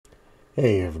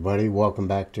Hey everybody, welcome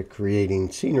back to Creating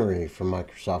Scenery from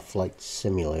Microsoft Flight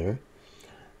Simulator,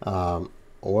 or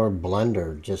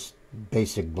Blender, just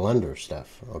basic Blender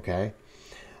stuff, okay?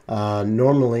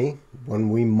 Normally, when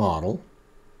we model,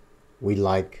 we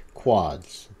like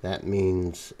quads. That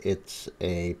means it's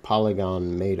a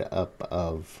polygon made up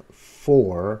of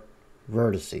 4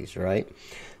 vertices, right?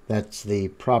 That's the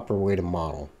proper way to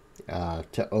model.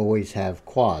 To always have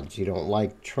quads. You don't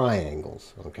like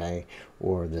triangles, okay?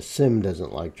 Or the sim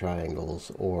doesn't like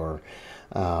triangles, or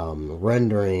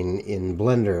rendering in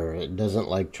Blender, it doesn't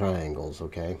like triangles,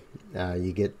 okay?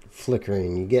 You get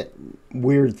flickering, you get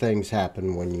weird things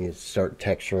happen when you start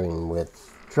texturing with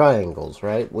triangles,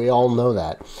 right? We all know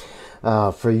that.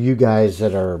 For you guys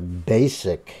that are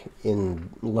basic in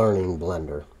learning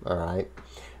Blender, all right,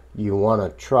 you want to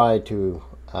try to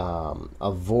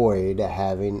avoid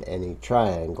having any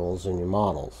triangles in your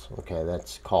models. Okay,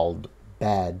 that's called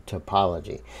bad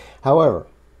topology. However,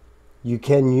 you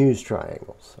can use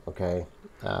triangles. Okay,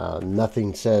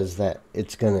 nothing says that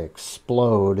it's going to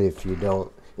explode if you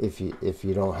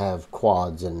don't have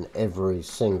quads in every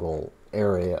single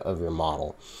area of your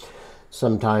model.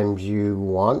 Sometimes you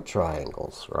want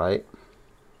triangles, right?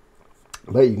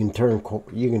 But you can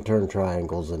turn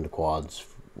triangles into quads,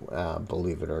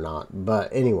 believe it or not. But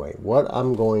anyway, what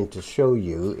I'm going to show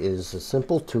you is a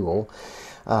simple tool.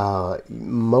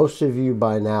 Most of you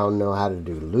by now know how to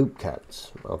do loop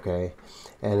cuts, okay?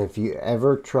 And if you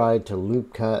ever tried to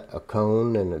loop cut a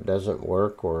cone and it doesn't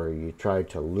work, or you try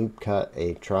to loop cut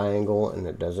a triangle and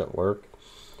it doesn't work,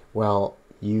 well,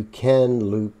 you can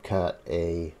loop cut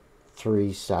a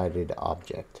 3-sided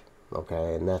object.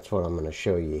 Okay, and that's what I'm going to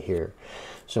show you here.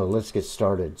 So let's get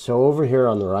started. So over here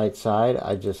on the right side,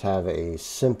 I just have a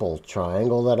simple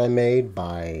triangle that I made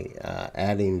by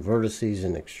adding vertices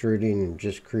and extruding and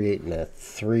just creating a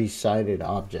 3-sided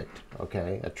object,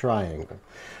 okay, a triangle.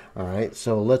 All right,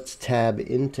 so let's tab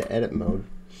into edit mode,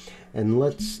 and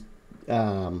let's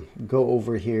go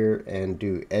over here and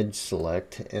do edge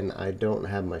select. And I don't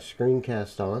have my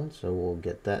screencast on, so we'll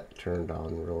get that turned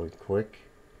on really quick.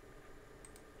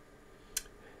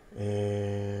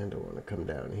 And I want to come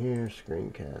down here,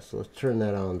 screencast. Let's turn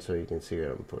that on so you can see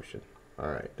what I'm pushing. All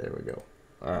right, there we go.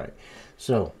 All right,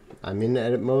 so I'm in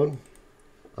edit mode.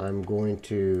 I'm going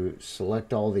to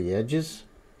select all the edges,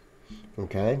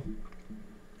 okay?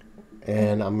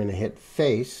 And I'm going to hit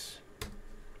face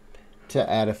to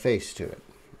add a face to it.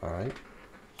 All right.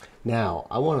 Now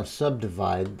I want to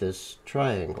subdivide this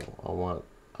triangle.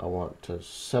 I want to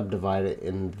subdivide it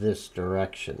in this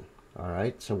direction. All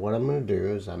right, so what I'm going to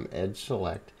do is I'm edge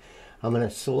select. I'm going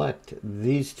to select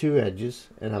these 2 edges,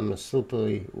 and I'm going to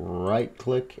simply right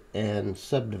click and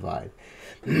subdivide.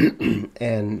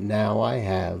 And now I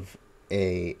have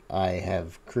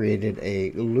created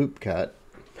a loop cut.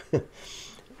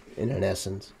 In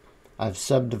essence, I've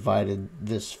subdivided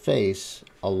this face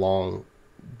along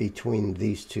between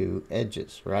these 2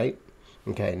 edges, right?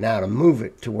 Okay, now to move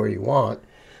it to where you want,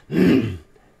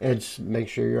 make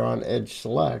sure you're on edge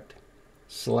select.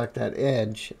 Select that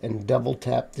edge and double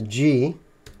tap the G,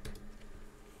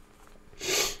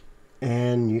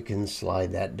 and you can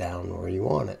slide that down where you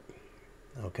want it.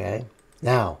 Okay,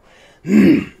 now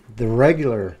the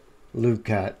regular loop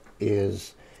cut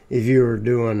is, if you were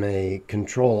doing a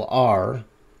Control R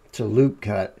to loop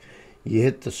cut, you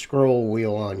hit the scroll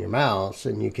wheel on your mouse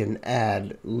and you can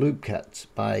add loop cuts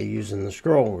by using the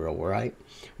scroll wheel, right?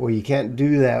 Well, you can't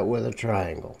do that with a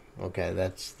triangle. Okay,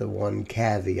 that's the one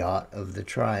caveat of the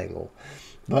triangle.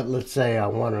 But let's say I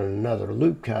wanted another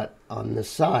loop cut on this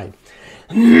side.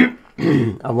 I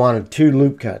wanted 2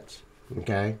 loop cuts,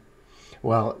 okay?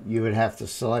 Well, you would have to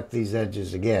select these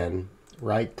edges again,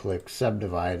 right click,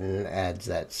 subdivide, and it adds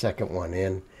that second one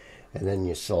in. And then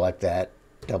you select that,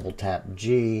 double tap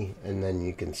G, and then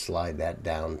you can slide that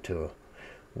down to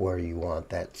where you want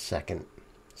that second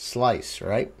slice,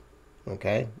 right?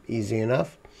 Okay, easy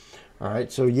enough. All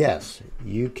right, so yes,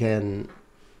 you can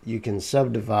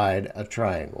subdivide a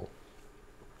triangle.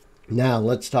 Now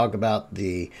let's talk about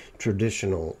the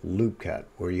traditional loop cut,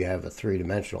 where you have a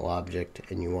 3-dimensional object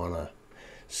and you want to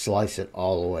slice it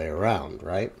all the way around,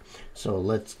 right? So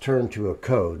let's turn to a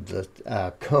cone.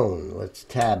 Let's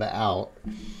tab out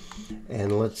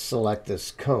and let's select this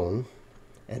cone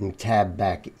and tab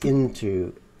back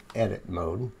into edit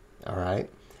mode. All right,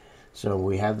 so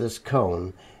we have this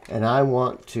cone, and I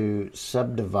want to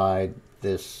subdivide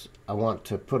this. I want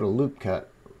to put a loop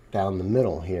cut down the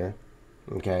middle here,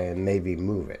 okay, and maybe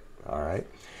move it. All right,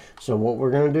 so what we're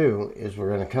going to do is we're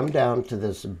going to come down to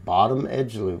this bottom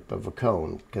edge loop of a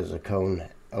cone, because a cone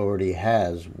already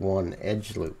has 1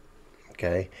 edge loop,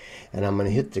 okay? And I'm going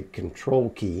to hit the Control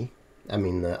key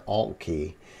the Alt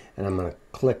key, and I'm going to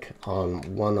click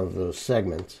on one of those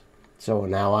segments. So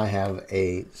now I have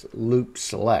a loop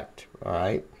select. All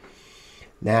right.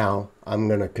 Now I'm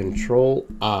going to Control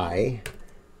I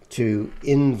to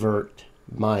invert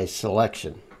my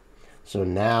selection. So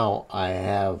now I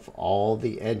have all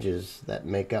the edges that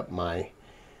make up my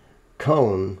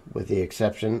cone with the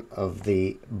exception of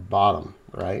the bottom,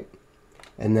 right?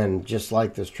 And then just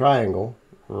like this triangle,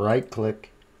 right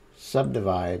click,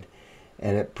 subdivide,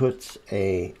 and it puts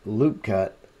a loop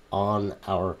cut on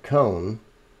our cone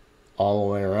all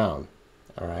the way around.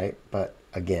 All right, but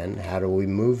again, how do we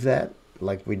move that?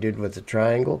 Like we did with the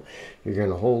triangle, you're going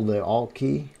to hold the Alt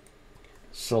key,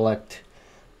 select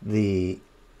the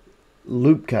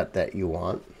loop cut that you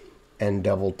want, and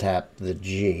double tap the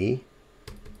G,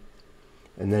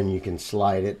 and then you can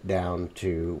slide it down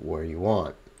to where you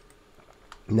want.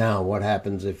 Now what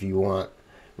happens if you want,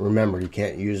 remember you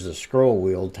can't use the scroll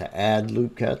wheel to add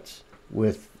loop cuts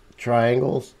with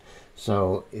triangles,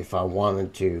 so if I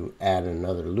wanted to add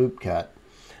another loop cut,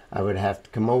 I would have to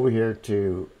come over here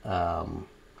to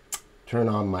turn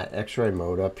on my X-ray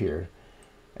mode up here,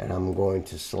 and I'm going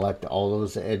to select all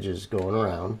those edges going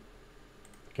around.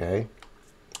 Okay,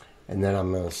 and then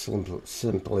I'm going to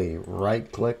simply right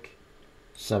click,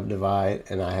 subdivide,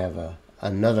 and I have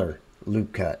another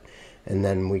loop cut, and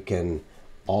then we can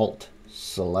Alt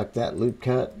select that loop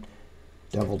cut,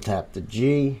 double tap the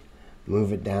G,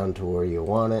 move it down to where you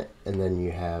want it, and then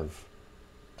you have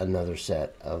another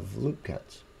set of loop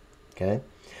cuts. Okay,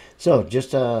 so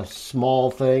just a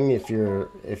small thing. If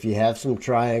you have some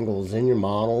triangles in your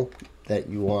model that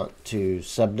you want to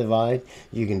subdivide,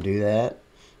 you can do that.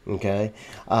 Okay,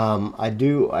 I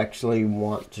do actually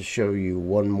want to show you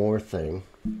one more thing.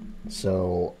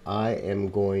 So I am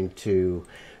going to,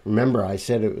 remember I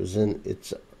said it was in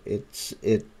it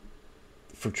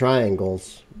for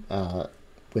triangles,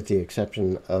 with the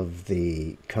exception of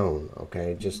the cone.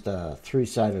 Okay, just a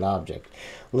three-sided object.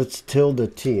 Let's tilde a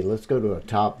T. Let's go to a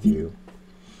top view,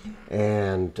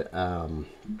 and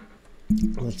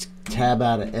let's tab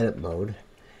out of edit mode.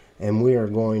 And we are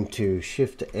going to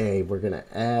Shift A. We're going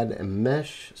to add a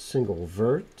mesh single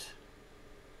vert.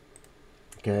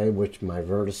 Okay, which my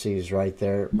vertice is right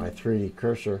there, my 3D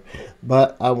cursor.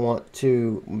 But I want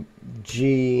to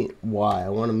GY. I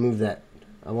want to move that.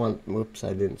 Whoops,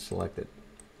 I didn't select it.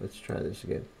 Let's try this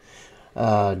again.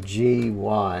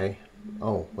 GY.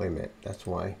 Oh, wait a minute. That's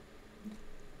why.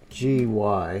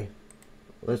 GY.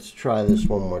 Let's try this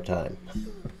one more time.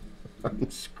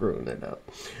 I'm screwing it up.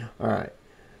 All right.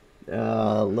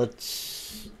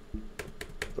 Let's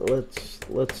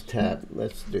tap.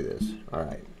 Let's do this. All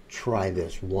right. Try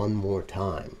this one more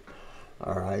time.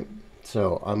 All right.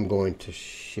 So I'm going to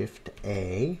Shift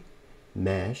A,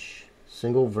 mesh,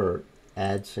 single vert,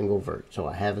 add single vert. So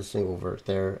I have a single vert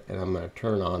there, and I'm going to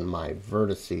turn on my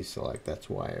vertice select. That's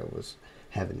why I was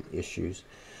having issues.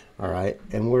 All right.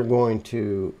 And we're going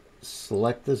to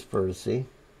select this vertice.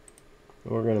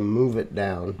 We're going to move it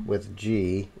down with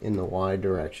G in the Y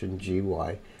direction,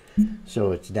 GY.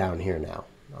 So it's down here now.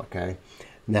 Okay.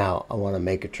 Now I want to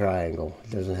make a triangle.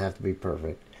 It doesn't have to be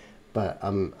perfect, but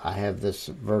I have this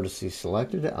vertice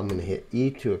selected. I'm going to hit E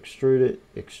to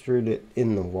extrude it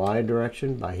in the Y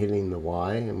direction by hitting the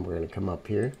Y, and we're going to come up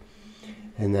here,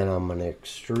 and then I'm going to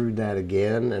extrude that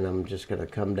again, and I'm just going to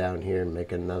come down here and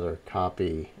make another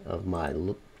copy of my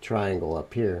triangle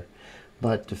up here.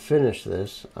 But to finish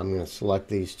this, I'm going to select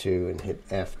these two and hit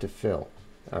F to fill.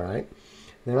 All right.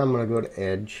 Then I'm going to go to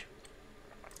Edge,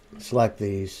 select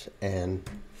these, and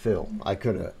fill. I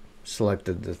could have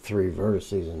selected the three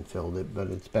vertices and filled it,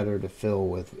 but it's better to fill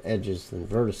with edges than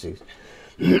vertices.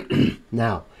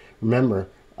 Now, remember,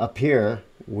 up here,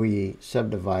 we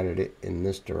subdivided it in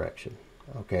this direction.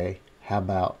 Okay. How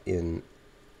about in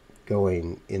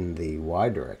going in the Y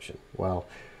direction? Well,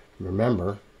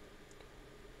 remember,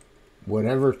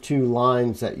 whatever two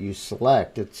lines that you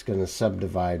select, it's going to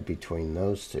subdivide between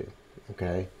those two.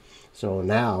 Okay, so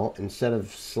now instead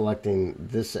of selecting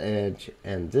this edge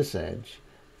and this edge,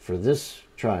 for this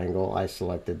triangle I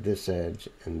selected this edge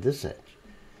and this edge.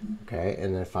 Okay,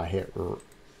 and if I hit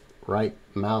right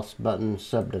mouse button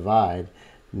subdivide,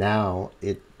 now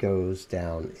it goes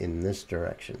down in this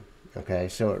direction. Okay,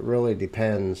 so it really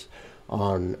depends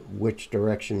on which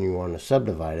direction you want to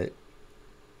subdivide it,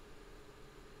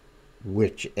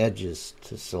 which edges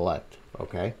to select.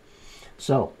 Okay,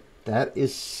 so that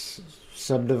is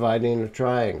subdividing a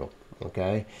triangle.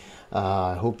 Okay,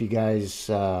 I hope you guys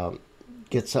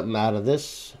get something out of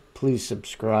this. Please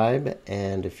subscribe,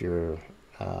 and if you're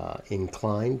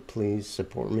inclined, please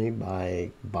support me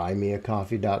by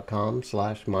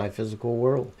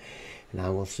buymeacoffee.com/myphysicalworld. And I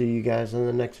will see you guys in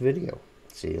the next video.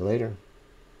 See you later.